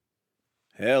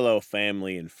Hello,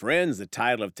 family and friends. The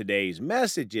title of today's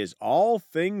message is All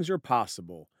Things Are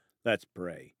Possible. Let's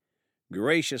pray.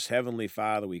 Gracious Heavenly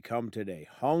Father, we come today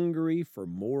hungry for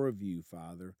more of you,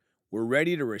 Father. We're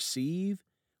ready to receive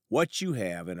what you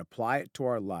have and apply it to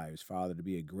our lives, Father, to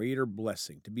be a greater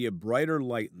blessing, to be a brighter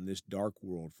light in this dark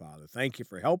world, Father. Thank you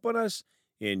for helping us.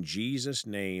 In Jesus'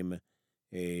 name,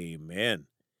 amen.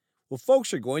 Well,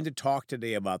 folks are going to talk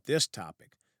today about this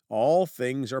topic. All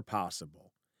things are possible.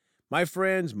 My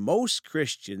friends, most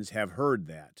Christians have heard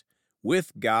that.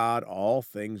 With God, all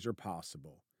things are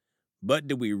possible. But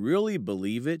do we really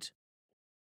believe it?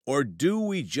 Or do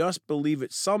we just believe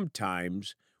it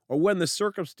sometimes, or when the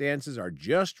circumstances are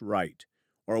just right,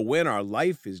 or when our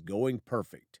life is going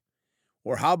perfect?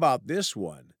 Or how about this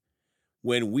one?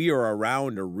 When we are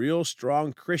around a real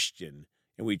strong Christian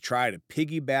and we try to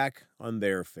piggyback on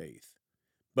their faith.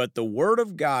 But the Word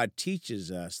of God teaches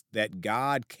us that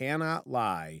God cannot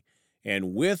lie,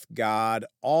 and with God,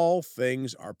 all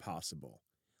things are possible.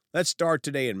 Let's start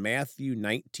today in Matthew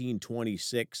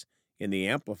 19:26 in the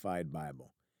Amplified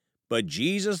Bible. But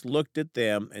Jesus looked at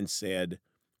them and said,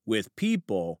 with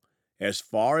people, as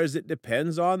far as it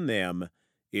depends on them,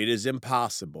 it is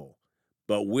impossible.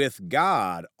 But with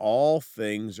God, all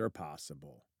things are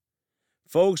possible.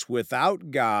 Folks,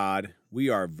 without God, we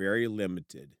are very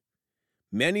limited.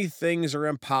 Many things are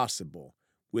impossible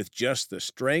with just the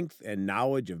strength and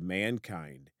knowledge of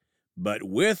mankind, but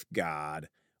with God,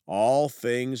 all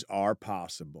things are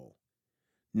possible.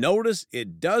 Notice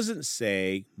it doesn't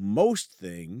say most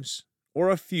things or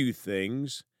a few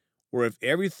things, or if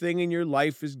everything in your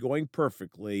life is going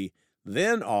perfectly,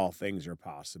 then all things are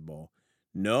possible.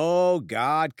 No,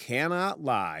 God cannot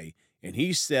lie, and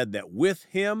He said that with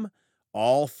Him,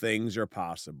 all things are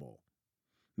possible.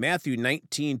 Matthew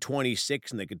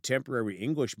 19:26 in the Contemporary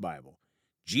English Bible,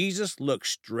 Jesus looked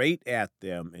straight at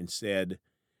them and said,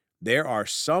 there are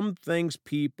some things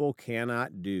people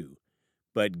cannot do,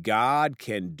 but God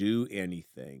can do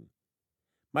anything.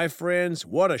 My friends,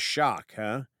 what a shock,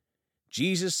 huh?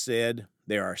 Jesus said,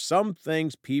 there are some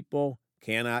things people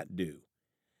cannot do.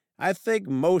 I think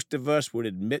most of us would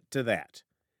admit to that.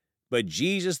 But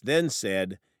Jesus then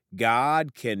said,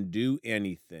 God can do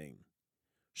anything.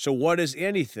 So what is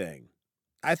anything?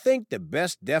 I think the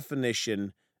best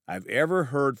definition I've ever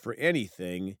heard for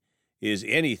anything is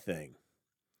anything.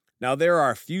 Now, there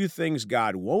are a few things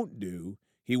God won't do.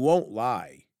 He won't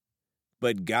lie.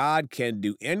 But God can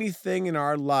do anything in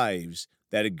our lives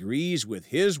that agrees with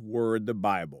His Word, the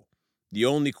Bible. The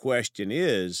only question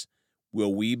is,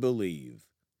 will we believe?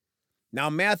 Now,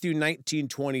 Matthew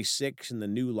 19:26 in the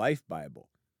New Life Bible.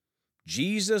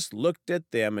 Jesus looked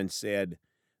at them and said,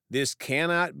 this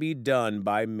cannot be done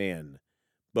by men,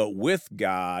 but with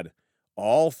God,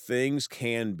 all things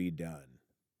can be done.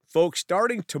 Folks,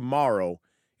 starting tomorrow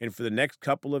and for the next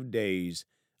couple of days,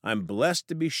 I'm blessed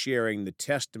to be sharing the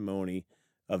testimony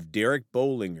of Derek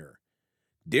Bollinger.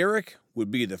 Derek would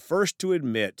be the first to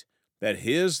admit that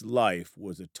his life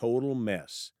was a total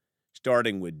mess,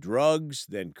 starting with drugs,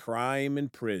 then crime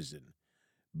and prison.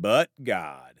 But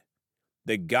God,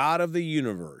 the God of the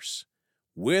universe,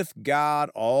 with God,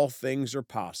 all things are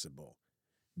possible.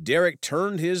 Derek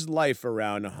turned his life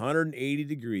around 180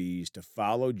 degrees to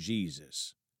follow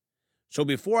Jesus. So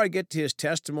before I get to his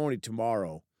testimony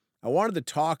tomorrow, I wanted to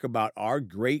talk about our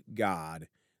great God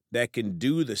that can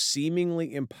do the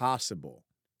seemingly impossible.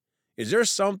 Is there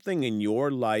something in your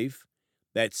life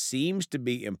that seems to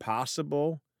be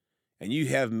impossible and you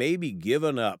have maybe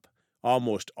given up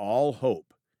almost all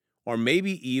hope, or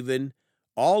maybe even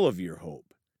all of your hope?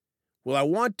 Well, I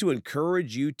want to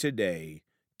encourage you today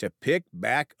to pick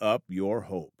back up your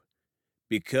hope,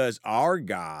 because our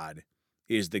God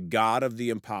is the God of the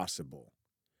impossible.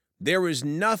 There is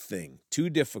nothing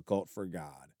too difficult for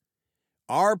God.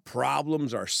 Our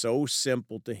problems are so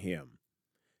simple to Him.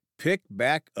 Pick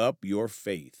back up your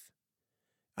faith.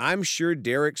 I'm sure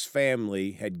Derek's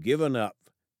family had given up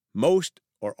most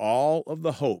or all of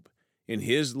the hope in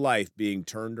his life being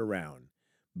turned around,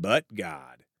 but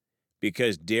God,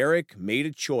 because Derek made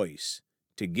a choice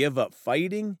to give up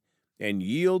fighting and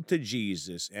yield to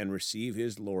Jesus and receive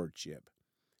His lordship.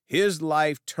 His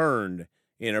life turned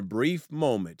in a brief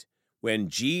moment when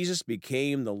Jesus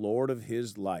became the Lord of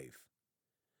his life.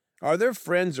 Are there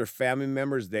friends or family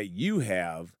members that you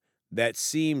have that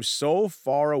seem so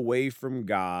far away from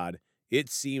God, it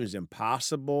seems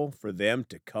impossible for them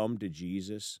to come to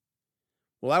Jesus?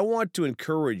 Well, I want to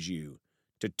encourage you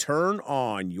to turn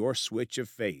on your switch of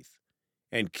faith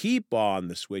and keep on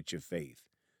the switch of faith,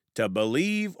 to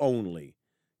believe only.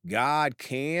 God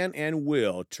can and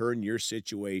will turn your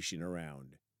situation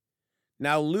around.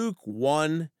 Now, Luke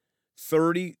 1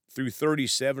 30 through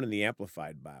 37 in the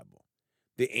Amplified Bible.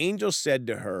 The angel said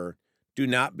to her, "Do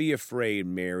not be afraid,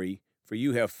 Mary, for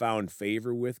you have found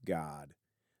favor with God.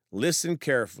 Listen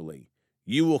carefully.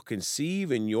 You will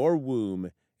conceive in your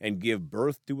womb and give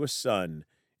birth to a son,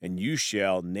 and you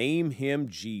shall name him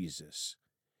Jesus.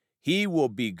 He will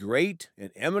be great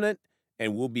and eminent,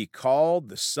 and will be called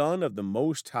the Son of the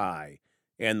Most High,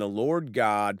 and the Lord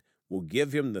God will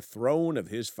give him the throne of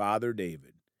his father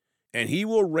David. And he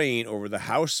will reign over the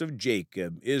house of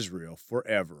Jacob, Israel,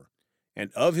 forever,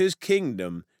 and of his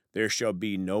kingdom there shall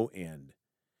be no end."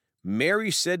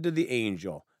 Mary said to the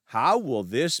angel, "How will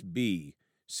this be,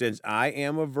 since I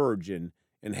am a virgin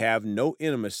and have no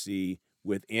intimacy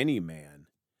with any man?"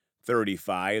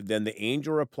 35. Then the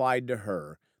angel replied to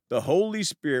her, "The Holy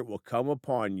Spirit will come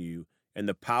upon you, and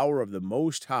the power of the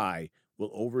Most High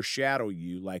will overshadow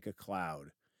you like a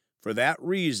cloud. For that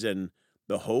reason,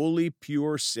 the holy,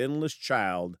 pure, sinless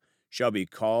child shall be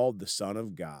called the Son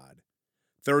of God."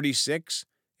 36.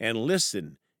 And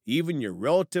listen, even your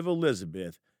relative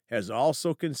Elizabeth has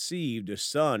also conceived a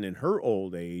son in her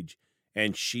old age,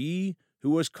 and she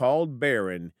who was called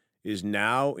barren is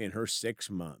now in her 6th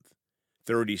month.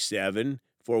 37.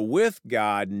 For with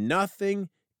God nothing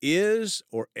is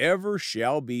or ever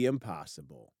shall be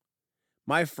impossible.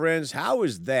 My friends, how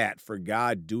is that for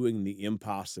God doing the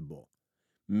impossible?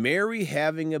 Mary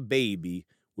having a baby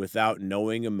without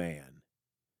knowing a man.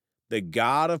 The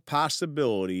God of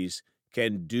possibilities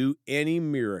can do any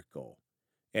miracle,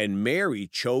 and Mary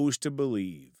chose to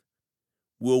believe.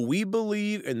 Will we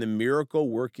believe in the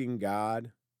miracle-working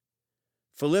God?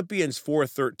 Philippians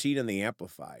 4:13 in the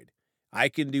Amplified. I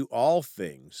can do all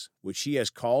things which he has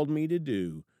called me to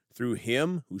do through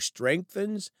him who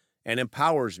strengthens and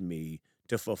empowers me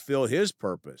to fulfill his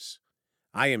purpose.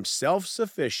 I am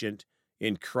self-sufficient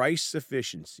in Christ's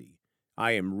sufficiency.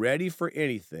 I am ready for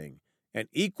anything and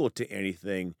equal to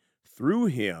anything through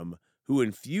him who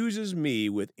infuses me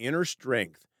with inner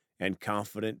strength and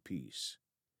confident peace.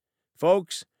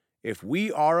 Folks, if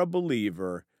we are a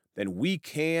believer, then we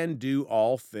can do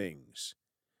all things.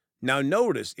 Now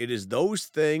notice, it is those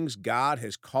things God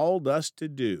has called us to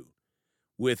do,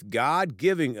 with God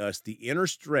giving us the inner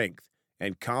strength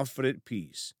and confident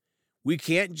peace. We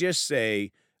can't just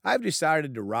say, "I've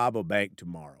decided to rob a bank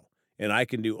tomorrow, and I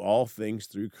can do all things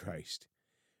through Christ."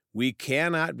 We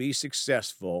cannot be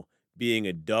successful being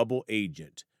a double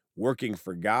agent, working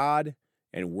for God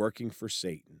and working for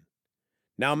Satan.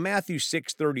 Now, Matthew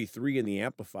 6:33 in the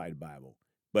Amplified Bible.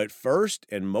 But first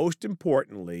and most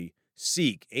importantly,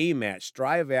 seek, aim at,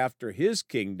 strive after his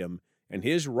kingdom and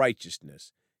his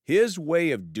righteousness, his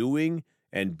way of doing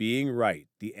and being right,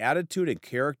 the attitude and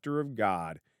character of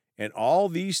God, and all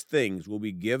these things will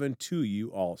be given to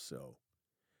you also.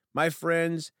 My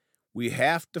friends, we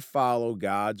have to follow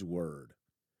God's word.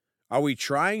 Are we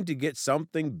trying to get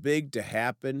something big to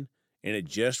happen and it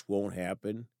just won't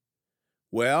happen?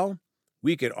 Well,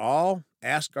 we could all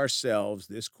ask ourselves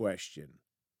this question.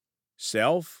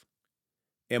 Self,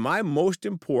 am I most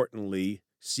importantly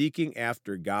seeking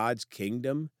after God's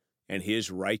kingdom and his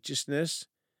righteousness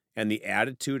and the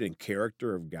attitude and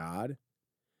character of God?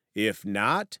 If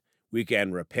not, we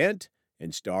can repent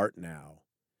and start now.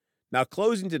 Now,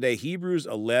 closing today, Hebrews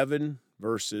 11,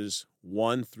 verses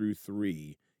 1 through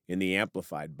 3 in the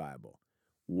Amplified Bible.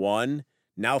 1.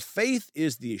 Now faith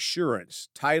is the assurance,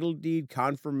 title deed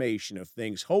confirmation of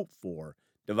things hoped for,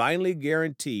 divinely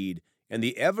guaranteed, and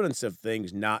the evidence of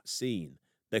things not seen,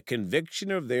 the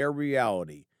conviction of their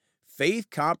reality. Faith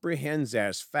comprehends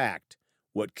as fact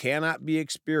what cannot be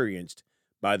experienced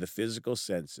by the physical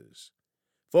senses.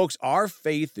 Folks, our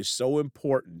faith is so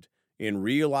important in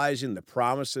realizing the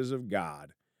promises of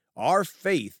God. Our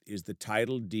faith is the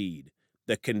title deed,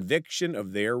 the conviction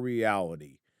of their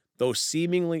reality, those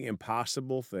seemingly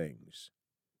impossible things.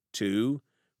 2.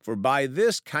 For by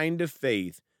this kind of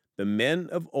faith, the men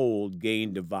of old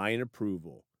gained divine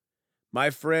approval. My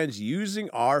friends, using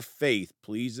our faith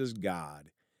pleases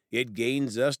God. It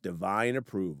gains us divine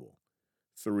approval.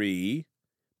 3.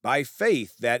 By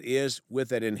faith, that is,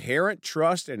 with an inherent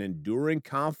trust and enduring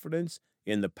confidence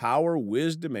in the power,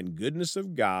 wisdom, and goodness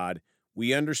of God,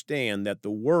 we understand that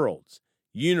the worlds,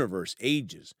 universe,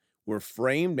 ages were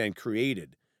framed and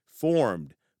created,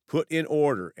 formed, put in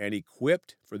order, and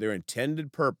equipped for their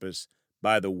intended purpose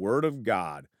by the Word of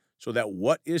God, so that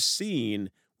what is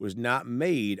seen was not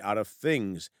made out of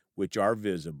things which are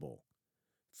visible.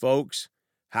 Folks,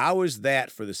 how is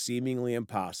that for the seemingly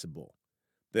impossible?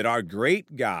 That our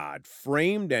great God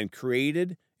framed and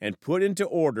created and put into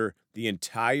order the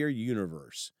entire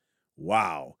universe.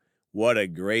 Wow, what a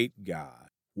great God.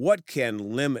 What can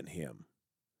limit him?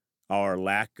 our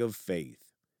lack of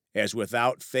faith, as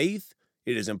without faith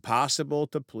it is impossible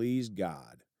to please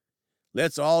God.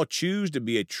 Let's all choose to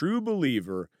be a true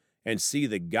believer and see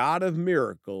the God of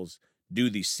miracles do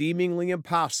the seemingly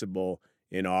impossible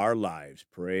in our lives.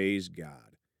 Praise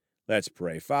God. Let's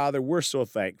pray. Father, we're so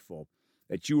thankful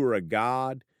that you are a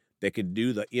God that can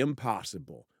do the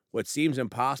impossible, what seems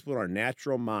impossible in our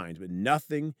natural minds, but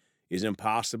nothing is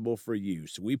impossible for you.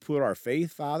 So we put our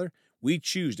faith, Father, we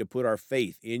choose to put our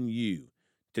faith in you,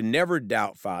 to never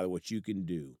doubt, Father, what you can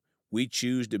do. We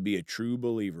choose to be a true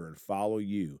believer and follow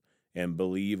you and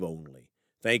believe only.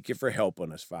 Thank you for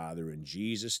helping us, Father. In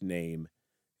Jesus' name,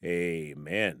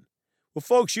 amen. Well,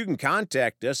 folks, you can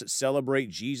contact us at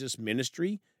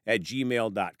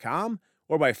celebratejesusministry@gmail.com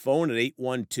or by phone at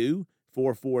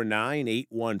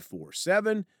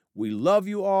 812-449-8147. We love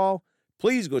you all.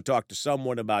 Please go talk to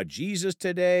someone about Jesus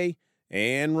today.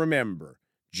 And remember,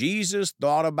 Jesus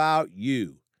thought about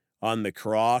you on the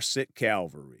cross at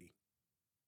Calvary.